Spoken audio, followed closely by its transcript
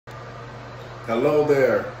Hello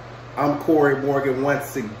there, I'm Corey Morgan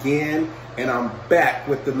once again, and I'm back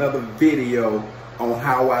with another video on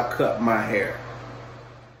how I cut my hair.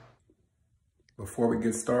 Before we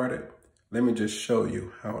get started, let me just show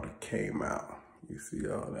you how it came out. You see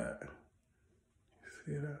all that? You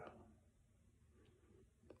see that?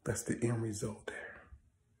 That's the end result there.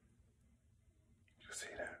 You see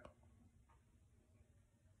that?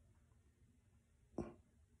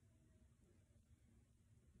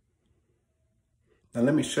 Now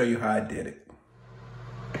let me show you how I did it.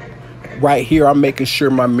 Right here, I'm making sure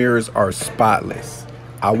my mirrors are spotless.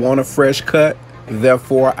 I want a fresh cut,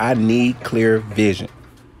 therefore I need clear vision.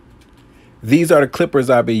 These are the clippers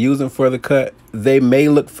I'll be using for the cut. They may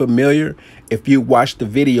look familiar if you watched the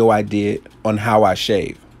video I did on how I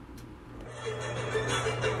shave.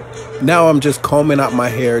 Now I'm just combing out my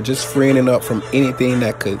hair, just freeing it up from anything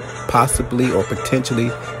that could possibly or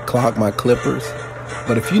potentially clog my clippers.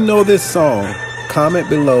 But if you know this song, comment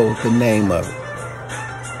below the name of it.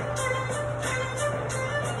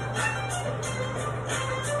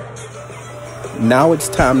 Now it's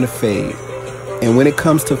time to fade. And when it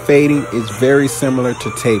comes to fading, it's very similar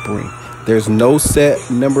to tapering. There's no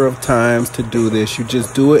set number of times to do this. You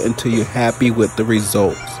just do it until you're happy with the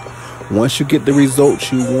results. Once you get the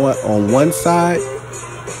results you want on one side,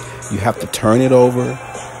 you have to turn it over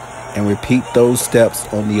and repeat those steps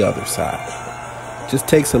on the other side. Just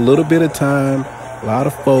takes a little bit of time, a lot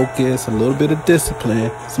of focus, a little bit of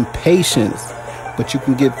discipline, some patience, but you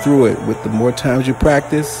can get through it. With the more times you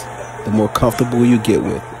practice, the more comfortable you get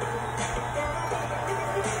with it.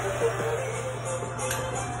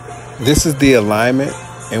 This is the alignment,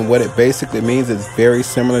 and what it basically means is very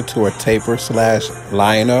similar to a taper slash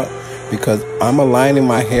line up, because I'm aligning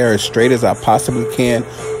my hair as straight as I possibly can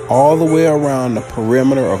all the way around the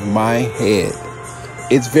perimeter of my head.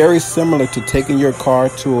 It's very similar to taking your car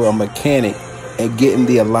to a mechanic and getting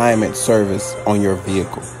the alignment service on your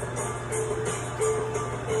vehicle.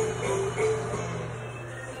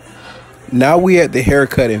 Now we at the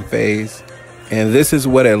haircutting phase, and this is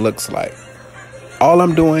what it looks like. All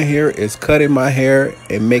I'm doing here is cutting my hair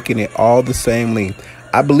and making it all the same length.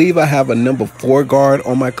 I believe I have a number 4 guard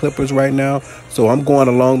on my clippers right now, so I'm going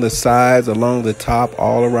along the sides, along the top,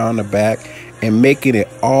 all around the back, and making it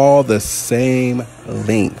all the same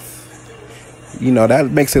length. You know,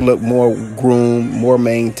 that makes it look more groomed, more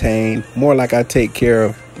maintained, more like I take care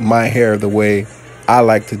of my hair the way I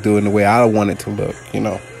like to do it and the way I want it to look, you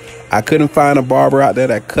know. I couldn't find a barber out there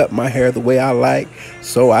that cut my hair the way I like,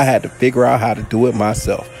 so I had to figure out how to do it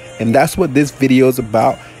myself. And that's what this video is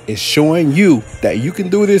about, is showing you that you can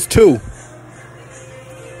do this too,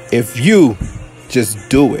 if you just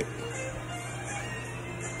do it.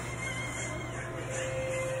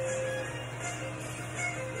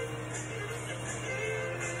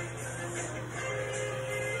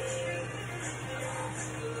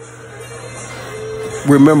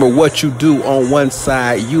 Remember, what you do on one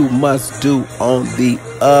side, you must do on the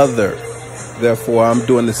other. Therefore, I'm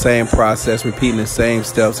doing the same process, repeating the same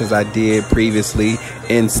steps as I did previously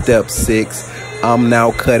in step 6. I'm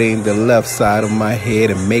now cutting the left side of my head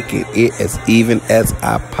and making it as even as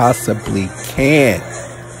I possibly can.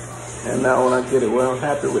 And now when I get it where I'm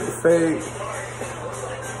happy with the fade,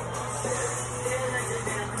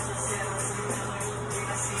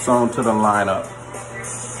 it's on to the lineup.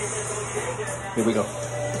 Here we go.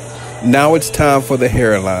 Now it's time for the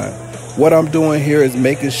hairline. What I'm doing here is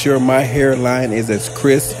making sure my hairline is as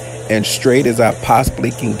crisp and straight as I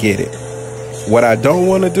possibly can get it. What I don't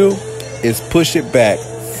want to do is push it back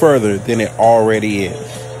further than it already is.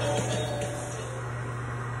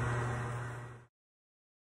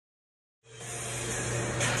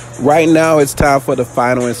 Right now it's time for the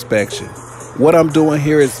final inspection. What I'm doing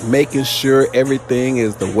here is making sure everything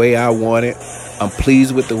is the way I want it. I'm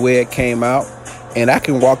pleased with the way it came out, and I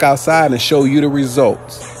can walk outside and show you the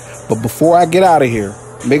results. But before I get out of here,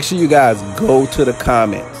 make sure you guys go to the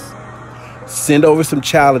comments. Send over some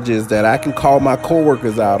challenges that I can call my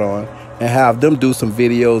coworkers out on and have them do some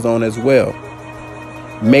videos on as well.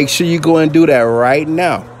 Make sure you go and do that right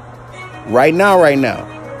now. Right now.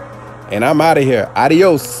 And I'm out of here.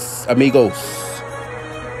 Adios, amigos.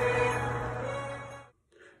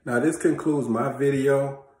 Now this concludes my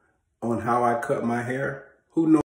video on how I cut my hair. Who knows?